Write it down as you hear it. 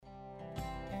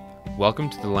Welcome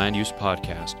to the Land Use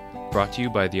Podcast, brought to you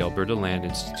by the Alberta Land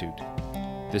Institute.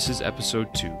 This is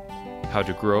Episode 2, How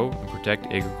to Grow and Protect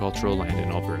Agricultural Land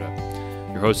in Alberta.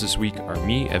 Your hosts this week are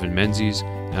me, Evan Menzies,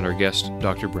 and our guest,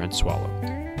 Dr. Brent Swallow.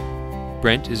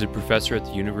 Brent is a professor at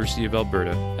the University of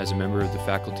Alberta as a member of the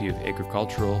Faculty of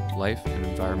Agricultural, Life, and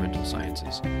Environmental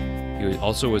Sciences. He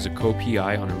also was a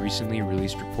co-PI on a recently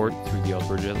released report through the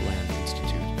Alberta Land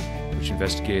Institute, which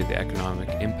investigated the economic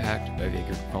impact of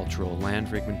agricultural land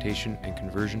fragmentation and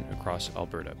conversion across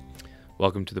Alberta.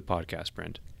 Welcome to the podcast,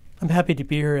 Brent. I'm happy to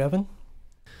be here, Evan.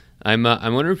 I'm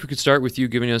wondering if we could start with you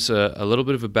giving us a little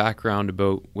bit of a background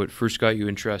about what first got you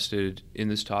interested in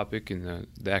this topic and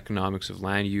the economics of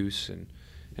land use and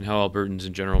how Albertans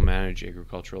in general manage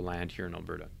agricultural land here in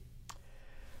Alberta.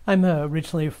 I'm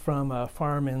originally from a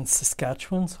farm in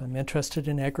Saskatchewan, so I'm interested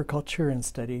in agriculture and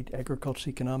studied agricultural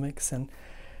economics. And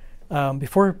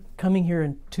before coming here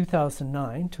in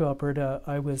 2009 to Alberta,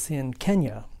 I was in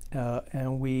Kenya,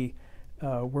 and we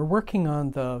were working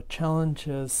on the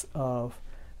challenges of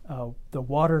the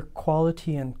water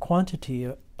quality and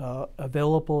quantity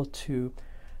available to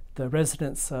the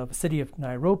residents of the city of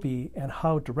Nairobi and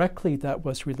how directly that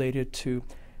was related to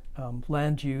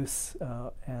land use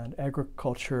and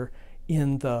agriculture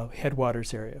in the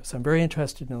headwaters area. So I'm very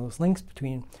interested in those links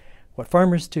between what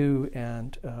farmers do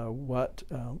and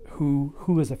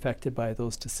who is affected by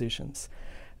those decisions.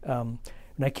 When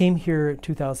I came here in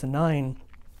 2009,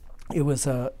 it was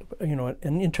an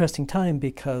interesting time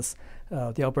because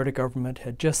the Alberta government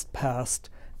had just passed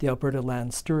the Alberta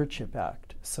Land Stewardship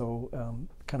Act, so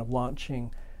kind of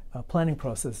launching planning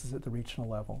processes at the regional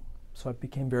level. So I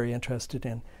became very interested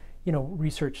in,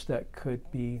 research that could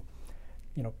be,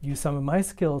 use some of my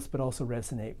skills, but also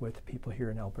resonate with people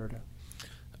here in Alberta.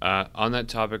 On that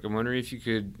topic, I'm wondering if you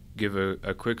could give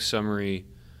a quick summary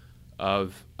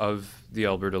of the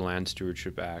Alberta Land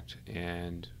Stewardship Act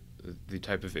and the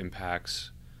type of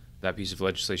impacts that piece of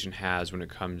legislation has when it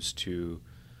comes to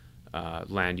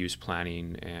land use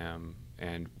planning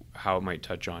and how it might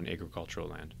touch on agricultural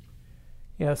land.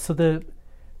 Yeah, so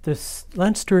this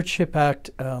Land Stewardship Act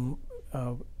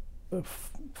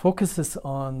focuses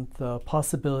on the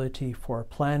possibility for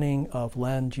planning of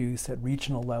land use at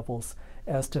regional levels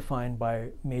as defined by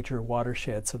major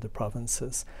watersheds of the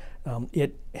provinces.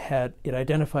 It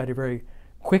identified a very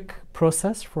quick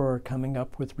process for coming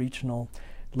up with regional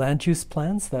land use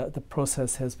plans. The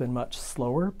process has been much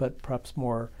slower, but perhaps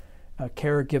more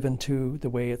care given to the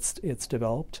way it's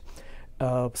developed.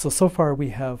 So far we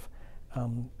have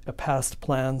passed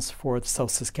plans for the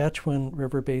South Saskatchewan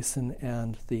River Basin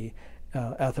and the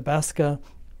Athabasca.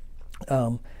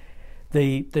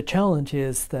 The challenge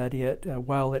is that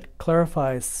while it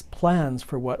clarifies plans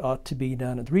for what ought to be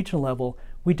done at the regional level,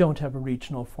 we don't have a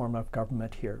regional form of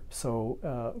government here.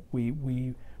 So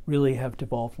we really have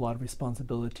devolved a lot of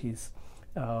responsibilities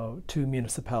to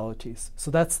municipalities.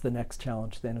 So that's the next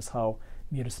challenge then, is how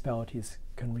municipalities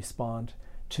can respond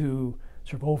to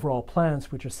sort of overall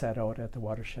plans which are set out at the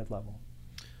watershed level.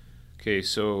 Okay,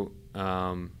 so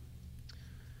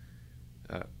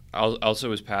also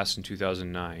was passed in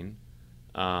 2009.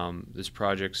 This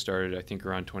project started, I think,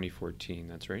 around 2014.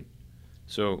 That's right.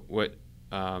 So,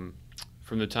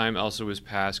 from the time ELSA was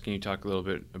passed, can you talk a little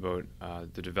bit about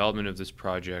the development of this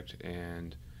project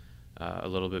and a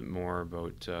little bit more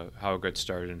about how it got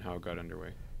started and how it got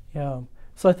underway? Yeah.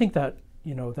 So I think that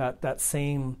that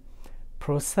same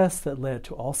process that led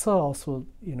to also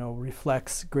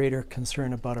reflects greater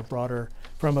concern about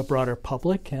from a broader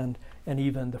public and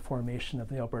even the formation of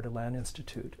the Alberta Land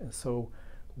Institute. And so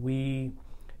the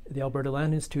Alberta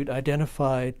Land Institute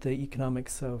identified the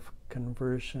economics of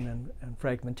conversion and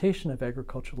fragmentation of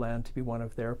agricultural land to be one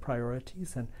of their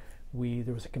priorities. And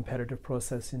there was a competitive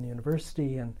process in the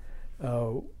university, and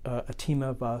a team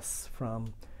of us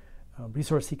from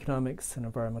resource economics and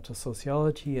environmental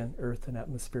sociology and earth and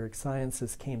atmospheric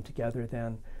sciences came together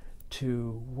then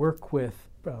to work with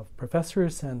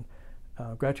professors and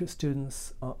graduate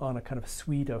students on a kind of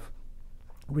suite of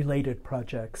related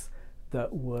projects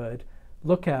that would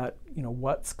look at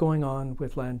what's going on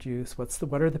with land use,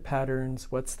 what are the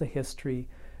patterns, what's the history,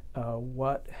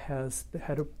 what have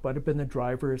been the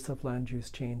drivers of land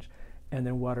use change, and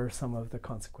then what are some of the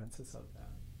consequences of that.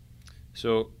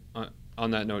 So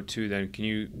on that note too, then can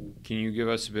you give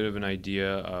us a bit of an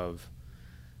idea of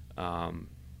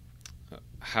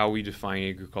how we define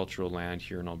agricultural land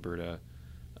here in Alberta,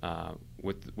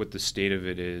 what the state of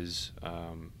it is,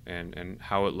 and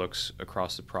how it looks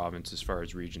across the province as far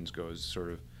as regions goes?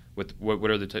 Sort of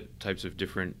what are the types of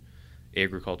different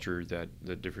agriculture that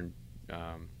the different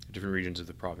regions of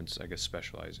the province, I guess,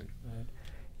 specialize in? Right.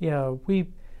 Yeah,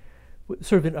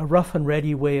 sort of a rough and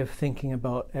ready way of thinking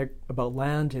about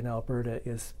land in Alberta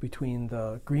is between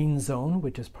the green zone,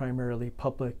 which is primarily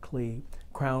publicly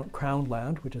crown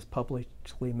land, which is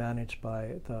publicly managed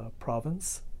by the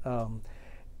province, and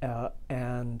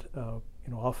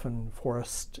often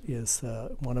forest is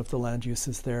one of the land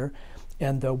uses there,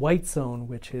 and the white zone,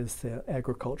 which is the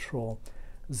agricultural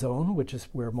zone, which is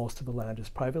where most of the land is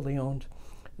privately owned,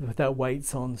 with that white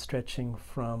zone stretching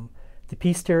from the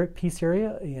Peace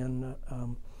area in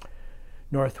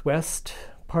northwest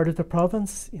part of the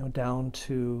province, down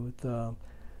to the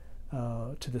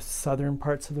southern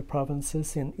parts of the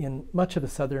provinces. In much of the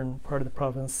southern part of the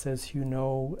province, as you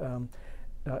know,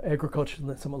 agriculture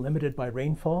is somewhat limited by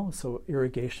rainfall, so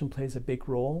irrigation plays a big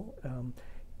role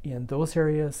in those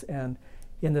areas. And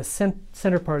in the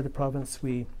center part of the province,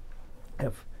 we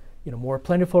have more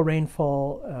plentiful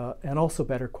rainfall and also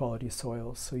better quality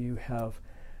soils. So you have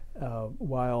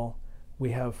while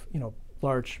we have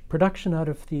large production out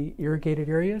of the irrigated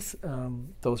areas,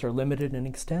 those are limited in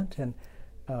extent, and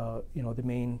the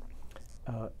main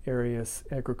areas,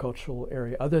 agricultural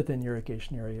area other than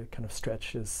irrigation area, kind of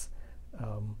stretches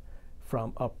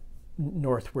from up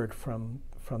northward from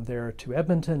there to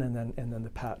Edmonton, and then the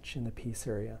patch in the Peace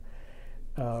area.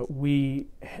 We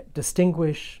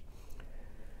distinguish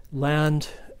land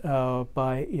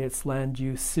by its land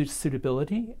use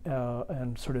suitability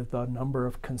and sort of the number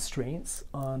of constraints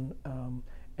on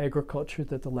agriculture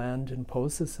that the land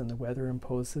imposes and the weather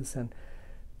imposes. And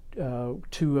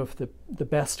two of the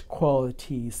best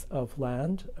qualities of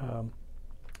land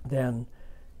then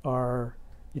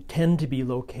tend to be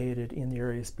located in the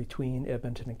areas between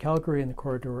Edmonton and Calgary in the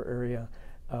corridor area,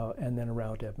 and then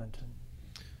around Edmonton.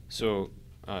 So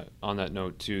on that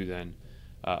note too, then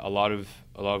a lot of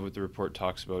what the report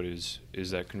talks about is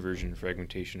that conversion and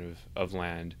fragmentation of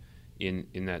land in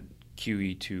that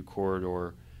QE2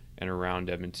 corridor and around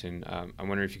Edmonton. I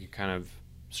wonder if you could kind of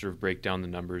sort of break down the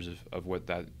numbers of what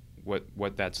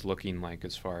that's looking like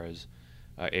as far as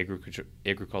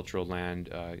agricultural land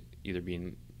either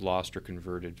being lost or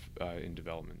converted in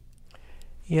development.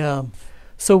 Yeah.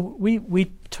 So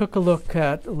we took a look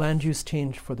at land use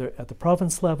change at the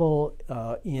province level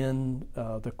in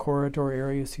the corridor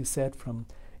areas, you said, from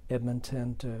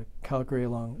Edmonton to Calgary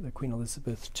along the Queen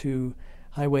Elizabeth II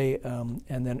Highway,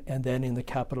 and then in the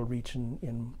capital region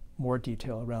in more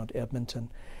detail around Edmonton.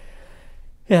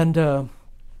 And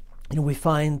we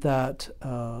find that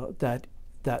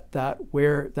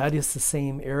where that is the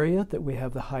same area that we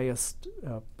have the highest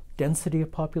density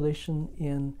of population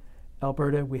in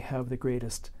Alberta, we have the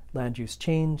greatest land use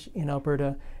change in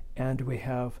Alberta, and we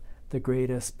have the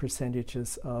greatest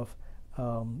percentages of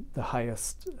the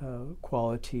highest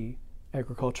quality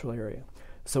agricultural area.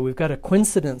 So we've got a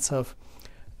coincidence of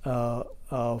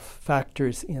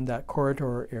factors in that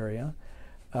corridor area.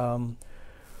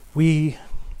 We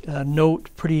note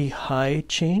pretty high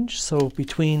change. So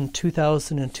between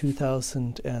 2000 and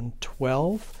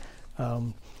 2012,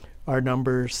 our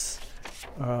numbers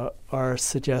are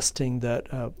suggesting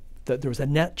that there was a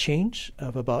net change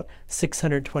of about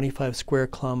 625 square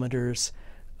kilometers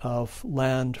of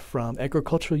land from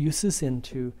agricultural uses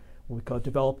into what we call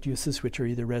developed uses, which are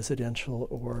either residential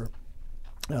or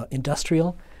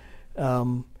industrial,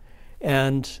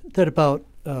 and that about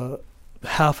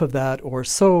half of that or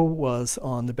so was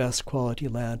on the best quality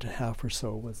land, and half or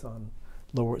so was on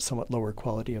somewhat lower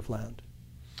quality of land.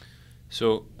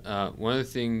 So one of the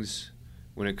things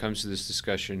when it comes to this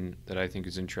discussion that I think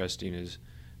is interesting is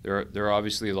there are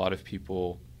obviously a lot of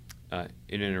people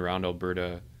in and around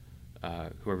Alberta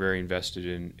who are very invested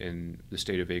in the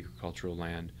state of agricultural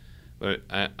land. But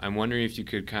I'm wondering if you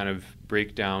could kind of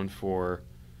break down for,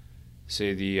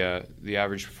 say, the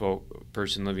average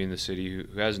person living in the city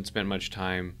who hasn't spent much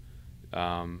time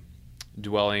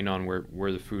dwelling on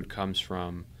where the food comes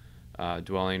from,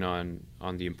 dwelling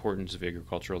on the importance of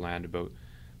agricultural land, about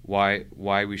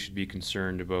why we should be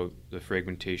concerned about the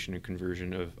fragmentation and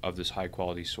conversion of this high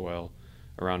quality soil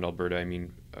around Alberta. I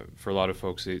mean, for a lot of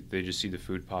folks, they just see the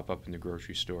food pop up in the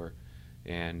grocery store,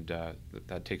 and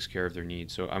that takes care of their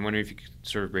needs. So I'm wondering if you could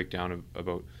sort of break down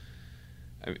about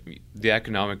the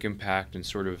economic impact and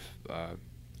sort of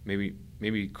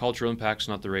maybe cultural impact's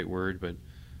not the right word, but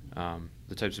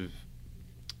the types of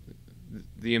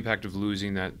the impact of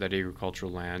losing that agricultural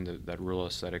land, that rural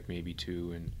aesthetic maybe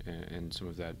too, and some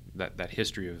of that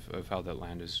history of how that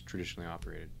land is traditionally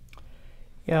operated.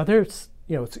 Yeah, there's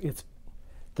it's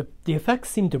the effects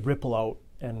seem to ripple out,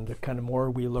 and the kind of more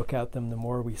we look at them, the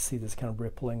more we see this kind of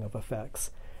rippling of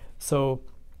effects. So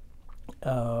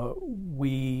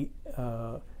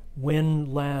when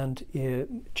land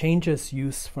changes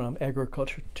use from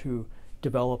agriculture to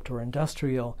developed or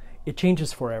industrial, it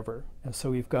changes forever. And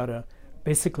so we've got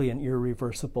basically an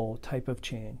irreversible type of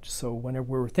change. So whenever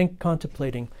we're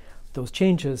contemplating those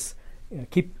changes,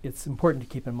 it's important to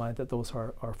keep in mind that those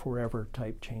are forever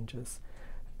type changes.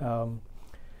 So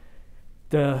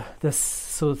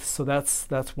that's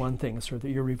one thing, sort of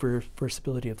the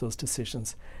irreversibility of those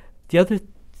decisions. The other,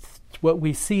 what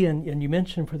we see, and you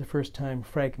mentioned for the first time,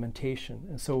 fragmentation.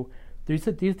 And so there's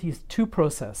these two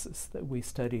processes that we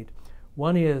studied.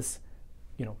 One is,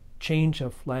 change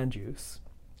of land use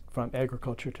from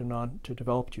agriculture to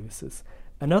developed uses.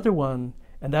 Another one,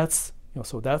 and that's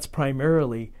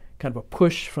primarily kind of a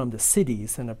push from the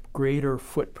cities and a greater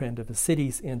footprint of the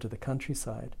cities into the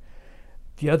countryside.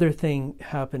 The other thing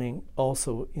happening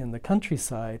also in the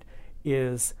countryside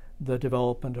is the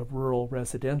development of rural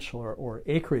residential or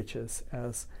acreages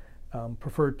as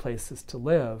preferred places to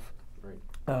live. Right.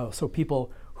 So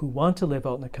people who want to live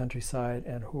out in the countryside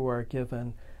and who are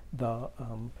given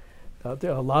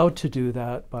they're allowed to do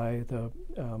that by the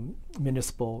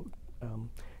municipal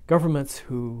governments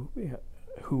who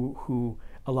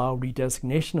allow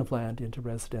redesignation of land into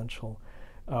residential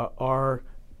are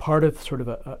part of sort of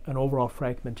an overall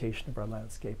fragmentation of our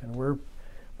landscape. And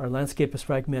our landscape is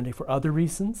fragmenting for other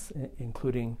reasons,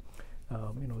 including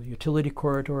utility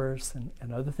corridors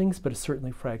and other things, but it's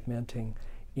certainly fragmenting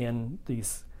in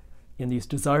these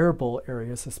desirable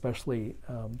areas, especially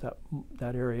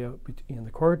that area in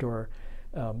the corridor,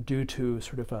 due to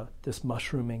sort of this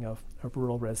mushrooming of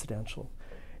rural residential.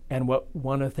 And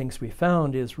one of the things we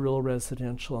found is rural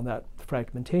residential and that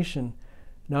fragmentation,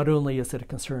 not only is it a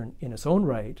concern in its own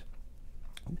right,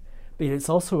 but it's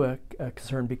also a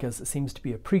concern because it seems to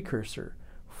be a precursor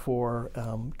for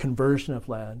conversion of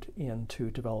land into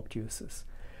developed uses.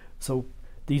 So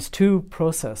these two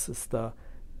processes, the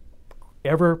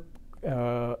ever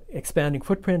expanding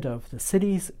footprint of the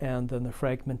cities and then the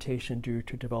fragmentation due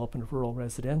to development of rural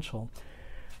residential,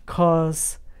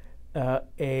 cause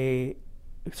a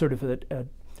sort of a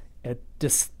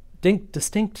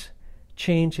distinct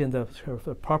change in the sort of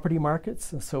the property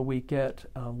markets. And so we get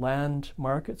land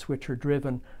markets which are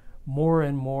driven more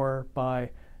and more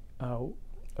by the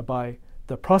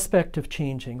prospect of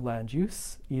changing land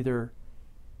use, either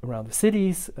around the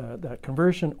cities, that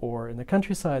conversion, or in the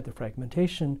countryside, the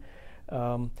fragmentation.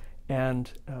 So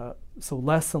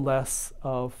less and less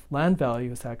of land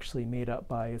value is actually made up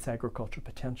by its agricultural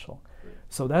potential. Right.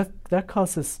 So that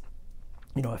causes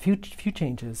a few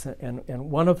changes, and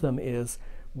one of them is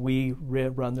we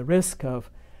run the risk of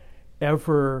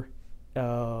ever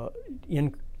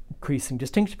increasing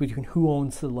distinction between who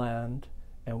owns the land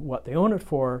and what they own it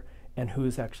for, and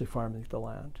who's actually farming the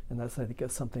land. And that's, I think,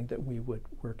 is something that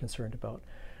we're concerned about.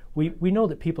 We know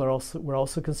that we're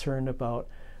also concerned about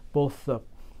both the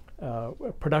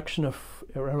production of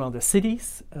around the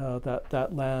cities. That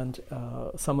land,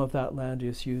 some of that land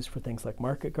is used for things like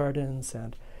market gardens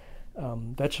and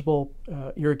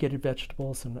irrigated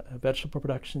vegetables and vegetable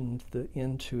production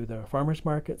into the farmers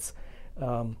markets,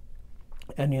 and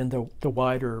in the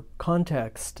wider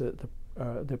context,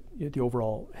 the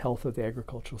overall health of the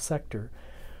agricultural sector.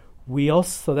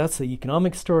 So that's the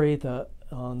economic story.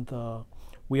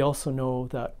 We also know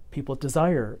that people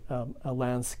desire a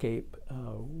landscape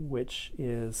which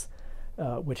has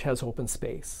open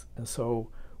space, and so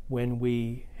when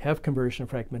we have conversion and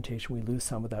fragmentation, we lose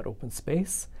some of that open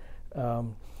space.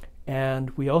 And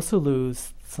we also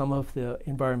lose some of the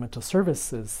environmental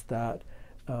services that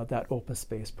open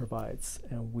space provides.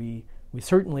 And we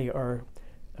certainly are,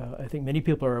 I think many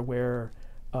people are aware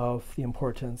of the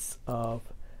importance of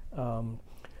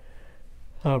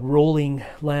rolling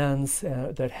lands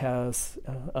that has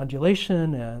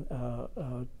undulation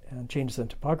and changes in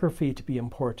topography to be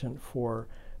important for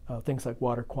things like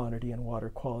water quantity and water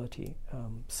quality.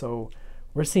 So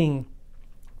we're seeing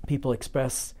people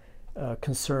express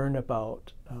concern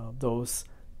about those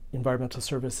environmental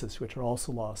services which are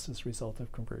also lost as a result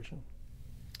of conversion.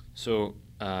 So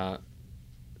that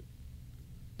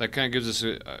kind of gives us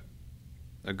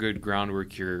a good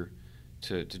groundwork here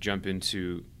to jump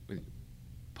into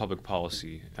public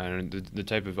policy and the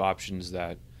type of options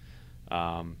that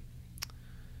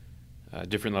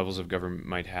different levels of government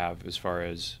might have as far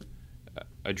as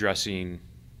addressing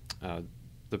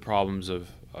the problems of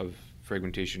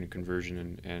fragmentation and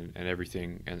conversion and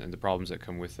everything and the problems that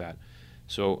come with that.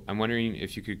 So I'm wondering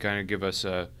if you could kind of give us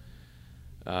a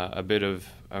bit of,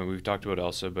 we've talked about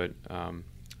ELSA, but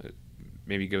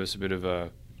maybe give us a bit of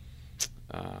a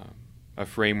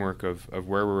framework of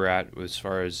where we're at as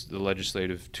far as the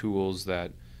legislative tools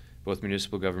that both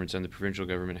municipal governments and the provincial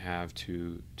government have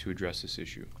to address this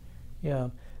issue. Yeah,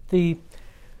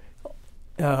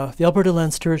 The Alberta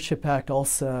Land Stewardship Act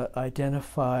also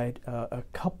identified a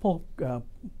couple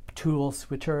tools,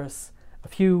 which are a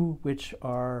few which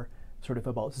are sort of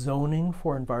about zoning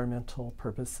for environmental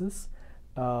purposes,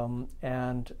 and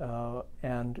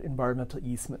environmental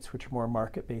easements, which are more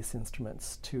market-based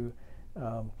instruments to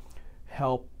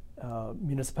help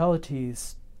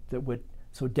municipalities that would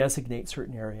designate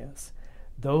certain areas.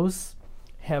 Those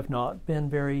have not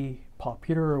been very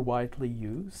popular or widely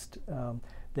used.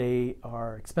 They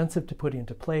are expensive to put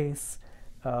into place,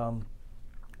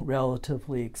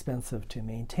 relatively expensive to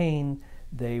maintain.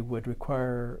 They would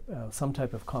require some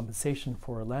type of compensation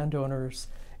for landowners,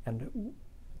 and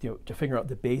to figure out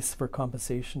the base for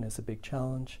compensation is a big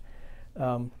challenge.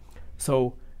 And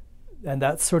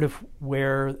that's sort of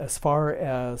where, as far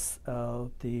as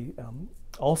the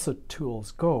ALSA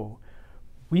tools go,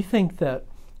 we think that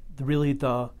really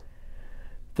the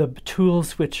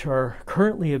tools which are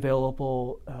currently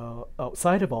available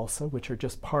outside of ALSA, which are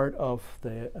just part of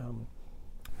the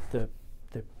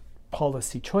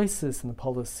policy choices and the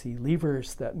policy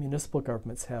levers that municipal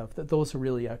governments have, that those are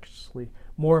really actually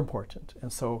more important.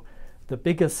 And so the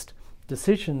biggest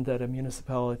decision that a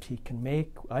municipality can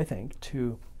make, I think,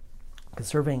 to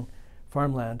conserving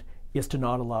farmland is to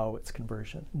not allow its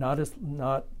conversion, not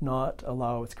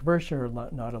allow its conversion, or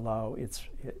not allow its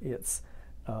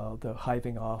the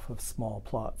hiving off of small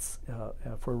plots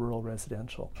for rural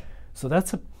residential. So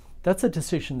that's a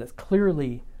decision that's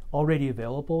clearly already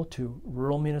available to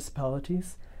rural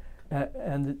municipalities,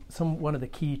 and one of the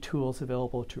key tools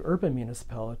available to urban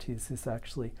municipalities is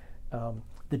actually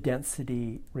the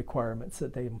density requirements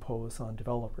that they impose on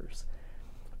developers.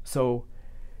 So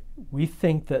we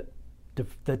think that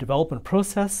the development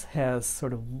process has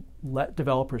sort of let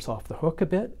developers off the hook a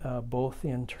bit, both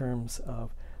in terms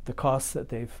of the costs that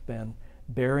they've been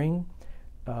bearing,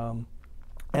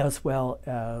 as well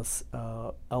as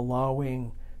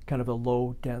allowing kind of a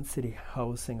low density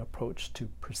housing approach to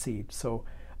proceed. So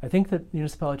I think that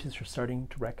municipalities are starting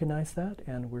to recognize that,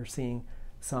 and we're seeing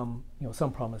some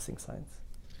promising signs.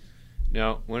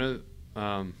 Now, one of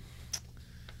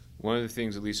the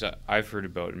things, at least I've heard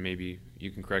about, and maybe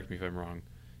you can correct me if I'm wrong,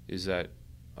 is that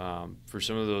for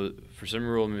some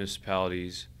rural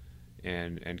municipalities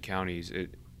and counties,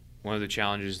 one of the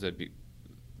challenges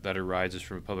that arises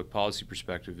from a public policy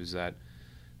perspective is that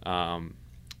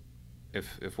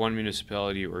if one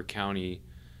municipality or county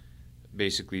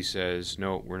basically says,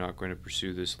 no, we're not going to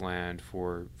pursue this land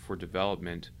for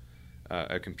development,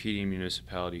 a competing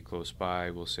municipality close by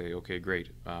will say, okay,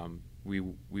 great, we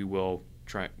will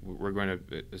try. We're going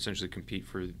to essentially compete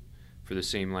for the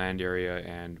same land area,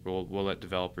 and we'll let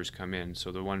developers come in.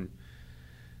 So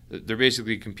they're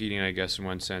basically competing, I guess, in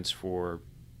one sense, for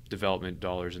development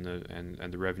dollars and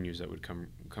the revenues that would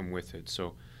come with it.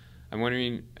 So I'm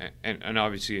wondering, and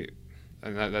obviously,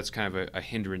 and that's kind of a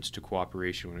hindrance to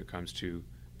cooperation when it comes to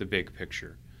the big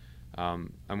picture.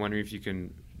 I'm wondering if you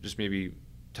can just maybe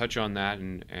touch on that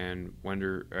and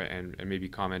wonder and maybe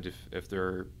comment if there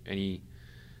are any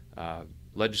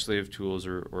legislative tools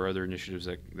or other initiatives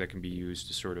that can be used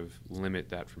to sort of limit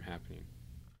that from happening.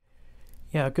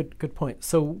 Yeah, good point.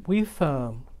 So we've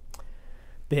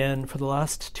been, for the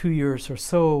last 2 years or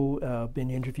so, been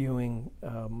interviewing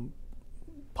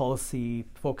policy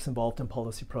folks involved in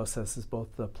policy processes,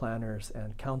 both the planners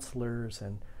and councillors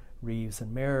and reeves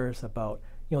and mayors, about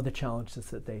the challenges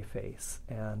that they face.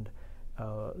 And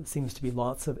seems to be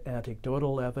lots of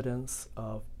anecdotal evidence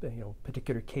of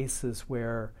particular cases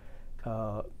where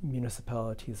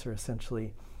municipalities are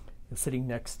essentially sitting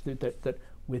next to that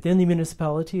within the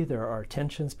municipality there are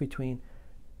tensions between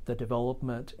the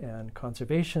development and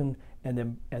conservation,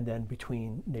 and then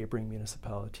between neighboring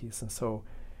municipalities. And so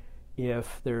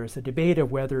if there's a debate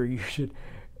of whether you should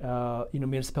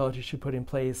municipalities should put in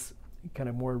place kind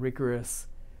of more rigorous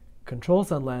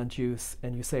controls on land use,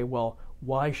 and you say, well,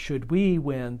 why should we,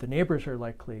 when the neighbors are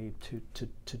likely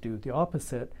to do the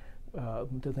opposite?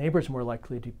 The neighbors are more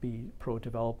likely to be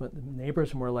pro-development. The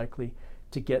neighbors are more likely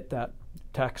to get that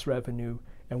tax revenue,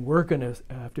 and we're going to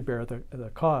have to bear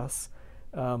the costs.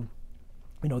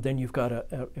 Then you've got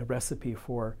a recipe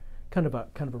for kind of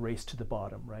a race to the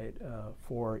bottom, right?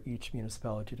 For each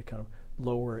municipality to kind of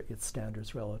lower its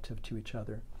standards relative to each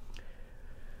other.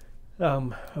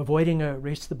 Avoiding a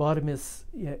race to the bottom is,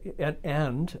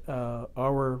 and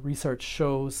our research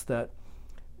shows that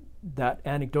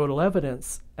anecdotal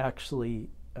evidence actually,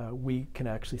 we can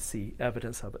actually see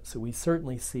evidence of it. So we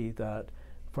certainly see that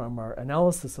from our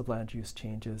analysis of land use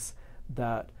changes,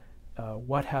 that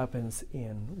what happens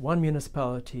in one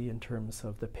municipality in terms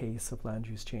of the pace of land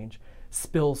use change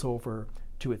spills over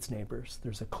to its neighbors.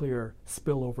 There's a clear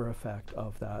spillover effect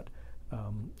of that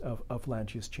of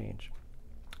land use change.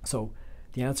 So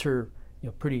the answer,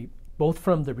 pretty both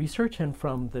from the research and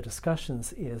from the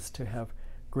discussions, is to have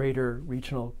greater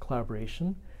regional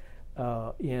collaboration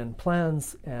in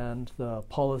plans and the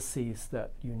policies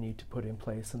that you need to put in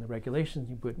place and the regulations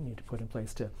you need to put in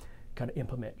place to kind of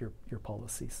implement your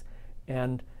policies.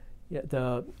 And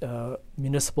the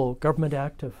Municipal Government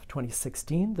Act of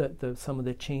 2016, some of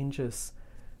the changes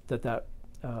that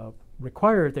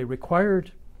requires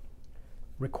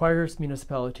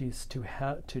municipalities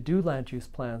to do land use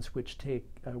plans which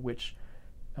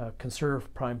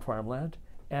conserve prime farmland,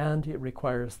 and it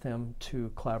requires them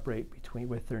to collaborate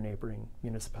with their neighboring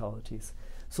municipalities.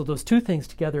 So those two things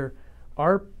together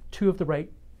are two of the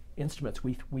right instruments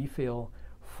we feel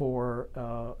for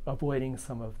avoiding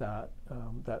some of that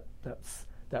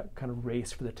kind of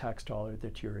race for the tax dollar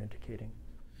that you're indicating.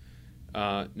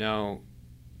 Now,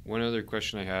 one other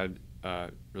question I had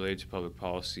related to public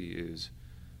policy is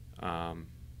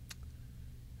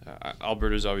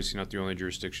Alberta is obviously not the only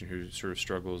jurisdiction who sort of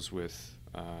struggles with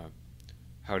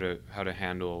how to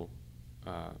handle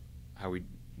how we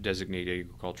designate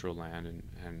agricultural land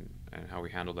and how we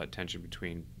handle that tension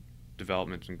between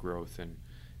development and growth and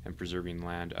preserving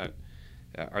land.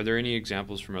 Are there any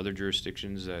examples from other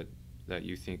jurisdictions that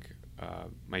you think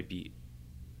might be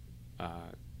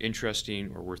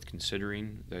interesting or worth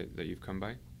considering that you've come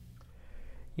by?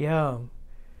 Yeah,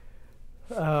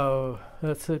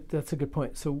 that's a good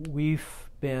point. So we've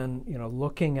been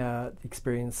looking at the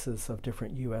experiences of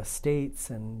different U.S.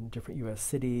 states and different U.S.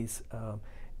 cities,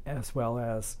 as well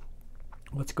as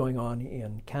what's going on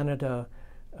in Canada.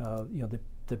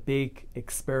 The big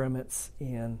experiments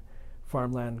in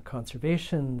farmland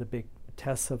conservation, the big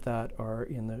tests of that are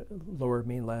in the lower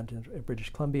mainland in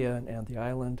British Columbia and the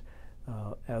island,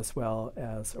 as well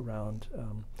as around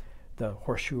the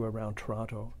horseshoe around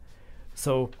Toronto.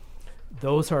 So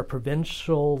those are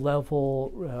provincial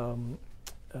level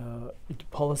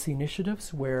policy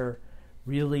initiatives where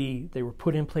really they were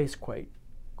put in place quite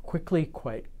quickly,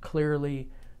 quite clearly,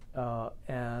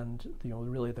 and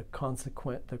really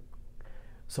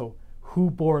so who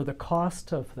bore the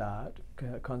cost of that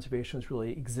conservation was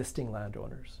really existing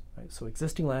landowners, right? So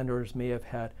existing landowners may have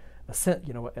had a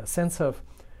sense of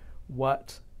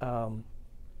what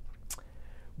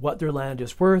their land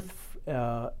is worth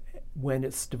when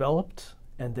it's developed,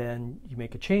 and then you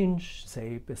make a change,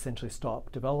 say essentially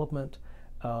stop development.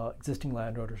 Existing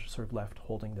landowners are sort of left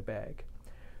holding the bag.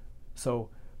 So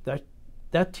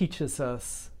that teaches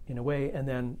us in a way. And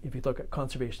then if you look at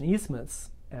conservation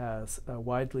easements as a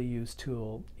widely used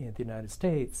tool in the United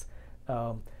States,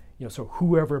 so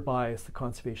whoever buys the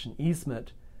conservation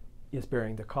easement is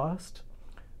bearing the cost.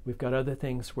 We've got other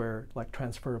things like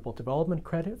transferable development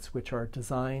credits, which are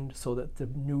designed so that the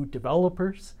new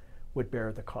developers would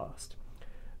bear the cost.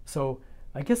 So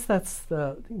I guess that's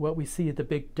what we see. The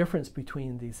big difference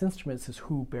between these instruments is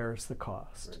who bears the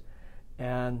cost. Right.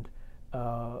 And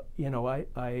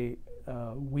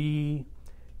we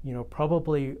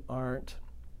probably aren't.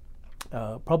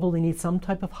 Probably need some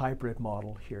type of hybrid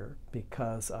model here,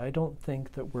 because I don't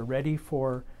think that we're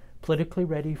politically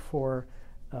ready for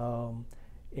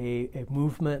a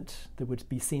movement that would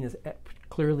be seen as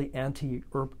clearly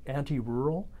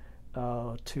anti-rural,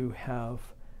 to have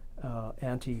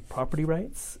anti-property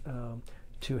rights,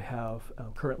 to have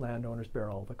current landowners bear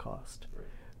all the cost. Right.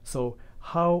 So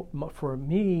for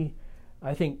me,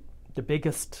 I think the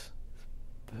biggest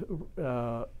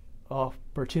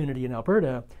opportunity in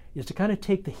Alberta is to kind of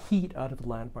take the heat out of the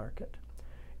land market.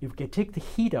 If we can take the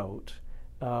heat out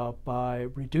by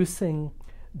reducing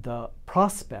the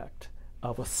prospect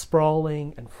of a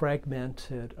sprawling and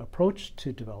fragmented approach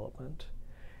to development,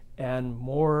 and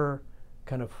more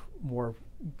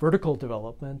vertical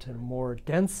development and more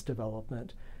dense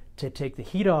development, to take the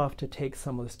heat off, to take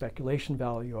some of the speculation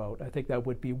value out, I think that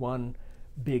would be one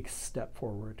big step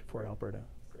forward for Alberta.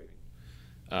 Great.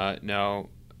 Now,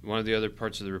 one of the other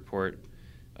parts of the report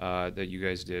that you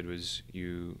guys did was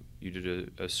you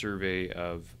did a survey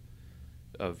of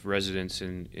residents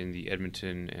in the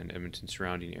Edmonton and Edmonton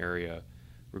surrounding area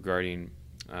regarding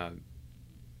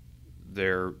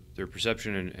their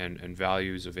perception and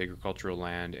values of agricultural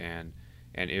land, and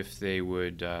if they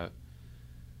would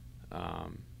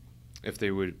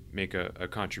make a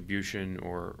contribution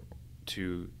or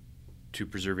to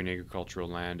preserving agricultural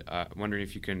land. Wondering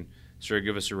if you can sort of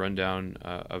give us a rundown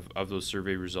of those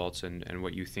survey results and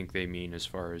what you think they mean as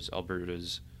far as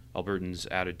Albertans'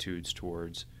 attitudes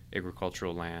towards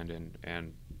agricultural land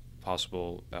and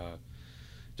possible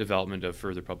development of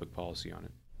further public policy on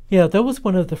it. Yeah, that was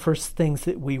one of the first things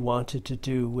that we wanted to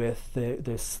do with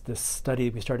this study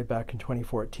we started back in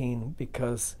 2014,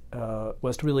 because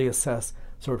was to really assess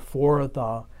sort of for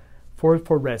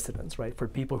residents, right, for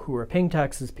people who are paying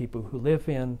taxes, people who live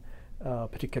in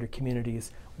particular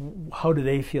communities, how do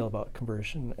they feel about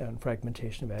conversion and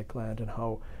fragmentation of ag land, and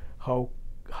how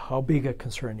big a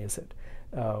concern is it?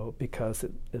 Because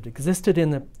it existed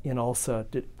in Alsa,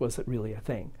 was it really a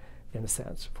thing, in a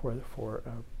sense, for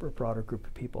a broader group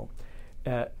of people?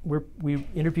 We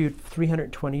interviewed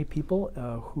 320 people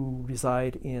who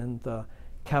reside in the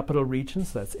capital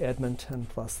regions, that's Edmonton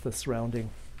plus the surrounding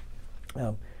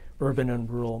urban and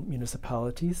rural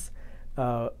municipalities,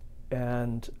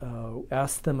 and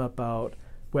asked them about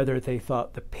whether they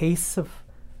thought the pace of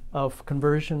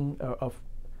conversion,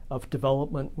 of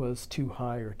development was too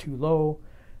high or too low,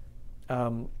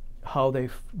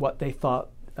 what they thought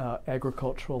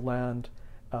agricultural land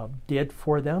did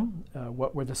for them,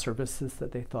 what were the services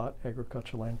that they thought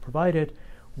agricultural land provided,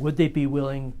 would they be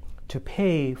willing to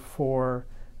pay for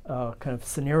kind of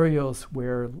scenarios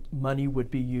where money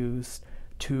would be used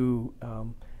to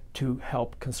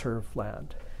help conserve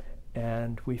land.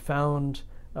 And we found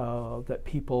that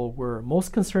people were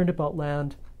most concerned about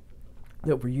land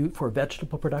that were used for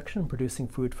vegetable production, producing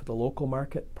food for the local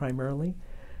market primarily,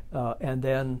 and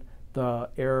then the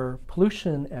air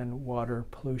pollution and water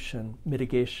pollution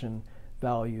mitigation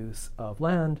values of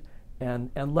land,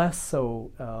 and less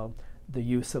so the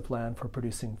use of land for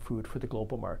producing food for the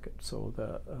global market, so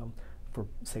for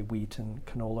say wheat and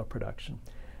canola production.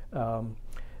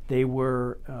 They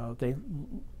were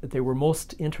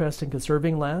most interested in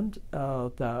conserving land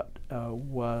that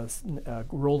was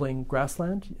rolling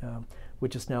grassland,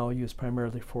 which is now used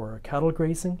primarily for cattle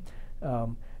grazing,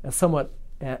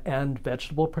 and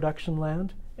vegetable production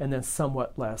land, and then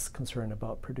somewhat less concerned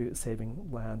about saving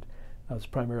land that was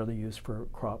primarily used for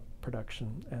crop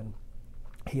production and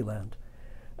hay land.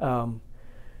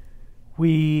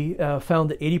 We found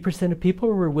that 80% of people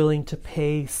were willing to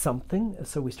pay something,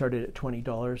 so we started at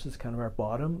 $20 as kind of our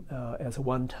bottom, as a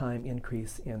one-time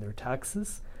increase in their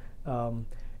taxes. And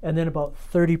then about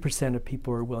 30% of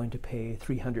people were willing to pay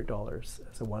 $300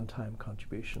 as a one-time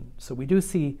contribution. So we do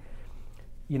see,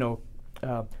 the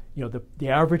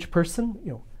average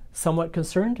person, somewhat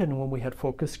concerned. And when we had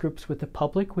focus groups with the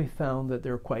public, we found that they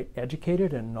were quite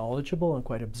educated and knowledgeable and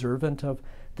quite observant of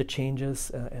the changes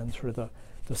and sort of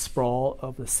the sprawl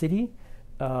of the city.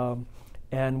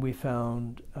 And we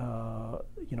found,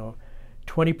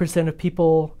 20% of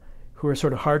people who are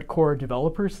sort of hardcore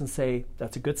developers and say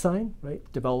that's a good sign, right?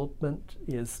 Development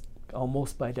is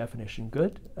almost by definition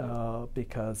good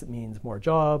because it means more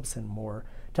jobs and more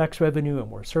tax revenue and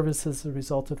more services as a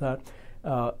result of that.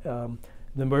 The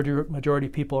majority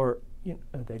of people are,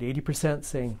 that 80%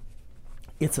 saying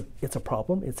it's a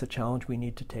problem, it's a challenge we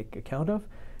need to take account of.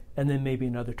 And then maybe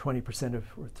another 20% or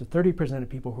 30% of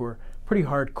people who are pretty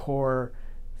hardcore,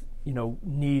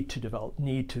 need to develop,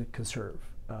 need to conserve.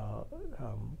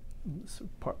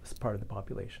 Part of the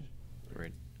population.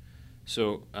 Right.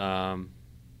 So,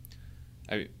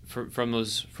 from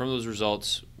those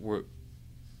results,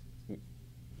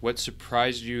 what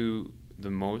surprised you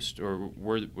the most, or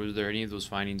were there any of those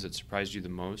findings that surprised you the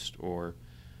most, or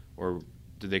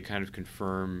did they kind of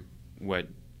confirm what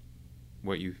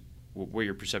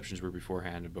your perceptions were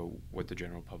beforehand about what the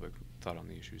general public thought on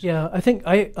the issues? Yeah, I think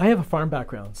I have a farm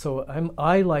background, so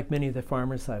I like many of the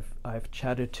farmers I've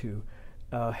chatted to.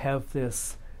 Have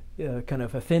this kind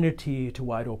of affinity to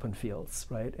wide open fields,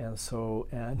 right? And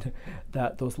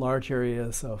that those large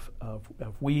areas of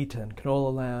wheat and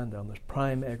canola land, on the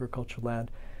prime agricultural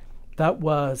land, that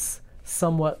was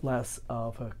somewhat less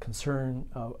of a concern,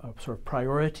 of sort of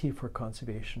priority for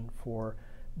conservation for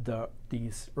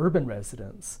these urban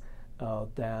residents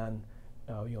than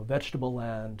vegetable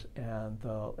land and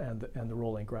the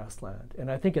rolling grassland.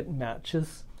 And I think it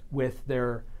matches with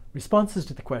their responses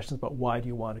to the questions about why do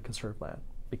you want to conserve land?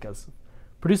 Because of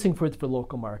producing food for the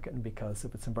local market and because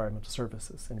of its environmental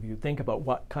services. And if you think about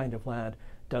what kind of land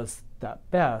does that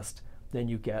best, then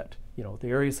you get the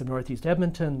areas of northeast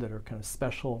Edmonton that are kind of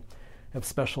special, have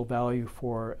special value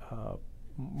for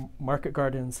market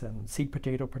gardens and seed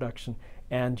potato production,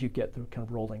 and you get the kind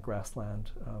of rolling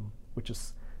grassland, which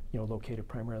is located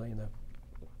primarily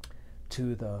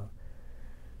to the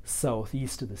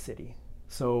southeast of the city.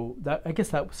 So I guess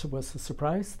that was a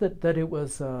surprise that it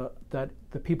was that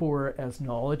the people were as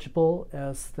knowledgeable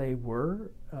as they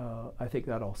were. I think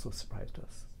that also surprised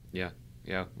us. Yeah.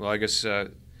 Well, I guess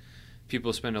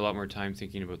people spend a lot more time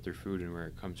thinking about their food and where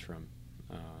it comes from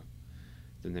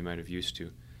than they might have used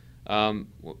to.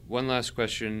 One last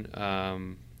question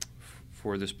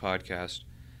for this podcast.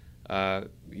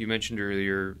 You mentioned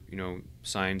earlier,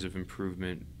 signs of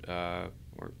improvement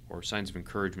or signs of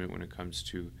encouragement when it comes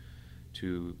to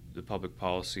the public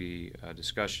policy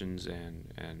discussions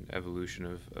and evolution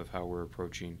of how we're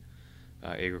approaching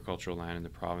agricultural land in the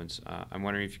province. I'm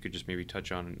wondering if you could just maybe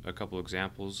touch on a couple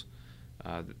examples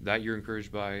that you're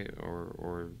encouraged by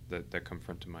or that come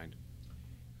front to mind.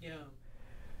 Yeah.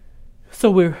 So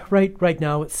we're right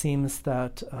now. It seems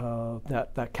that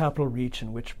that capital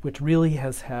region, which really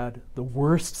has had the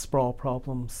worst sprawl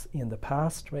problems in the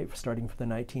past, right, starting from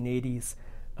the 1980s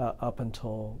up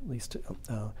until at least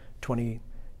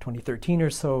 2013 or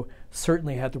so,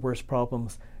 certainly had the worst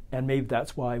problems, and maybe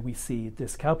that's why we see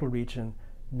this capital region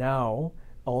now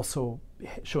also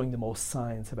showing the most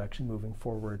signs of actually moving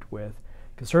forward with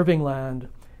conserving land,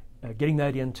 getting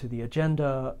that into the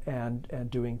agenda, and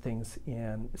doing things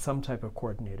in some type of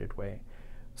coordinated way.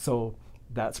 So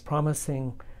that's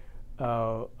promising.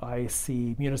 I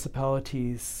see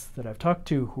municipalities that I've talked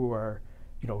to who are,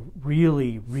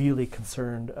 really, really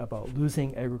concerned about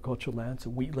losing agricultural land.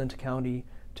 So Wheatland County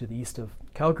to the east of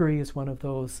Calgary is one of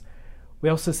those. We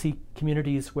also see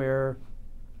communities where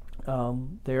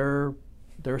they're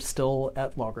still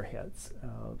at loggerheads.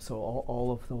 So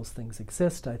all of those things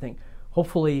exist. I think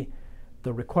hopefully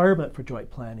the requirement for joint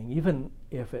planning, even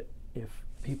if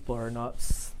people are not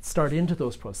start into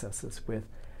those processes with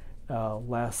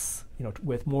less,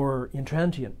 with more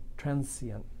transient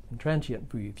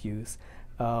views,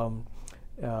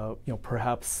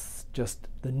 perhaps just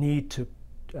the need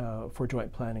for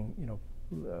joint planning,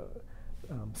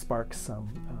 sparks some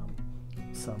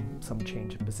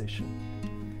change in position.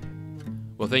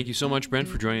 Well, thank you so much, Brent,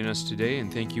 for joining us today,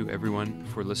 and thank you everyone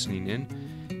for listening in.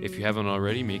 If you haven't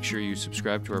already, make sure you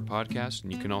subscribe to our podcast,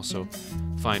 and you can also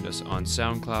find us on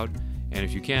SoundCloud. And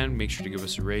if you can, make sure to give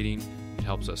us a rating. It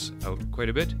helps us out quite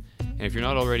a bit. And if you're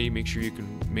not already, make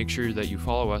sure that you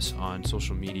follow us on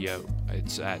social media.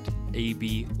 It's at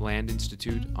AB Land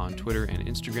Institute on Twitter and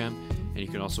Instagram, and you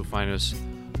can also find us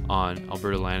on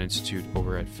Alberta Land Institute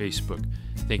over at Facebook.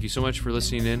 Thank you so much for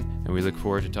listening in, and we look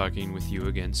forward to talking with you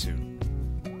again soon.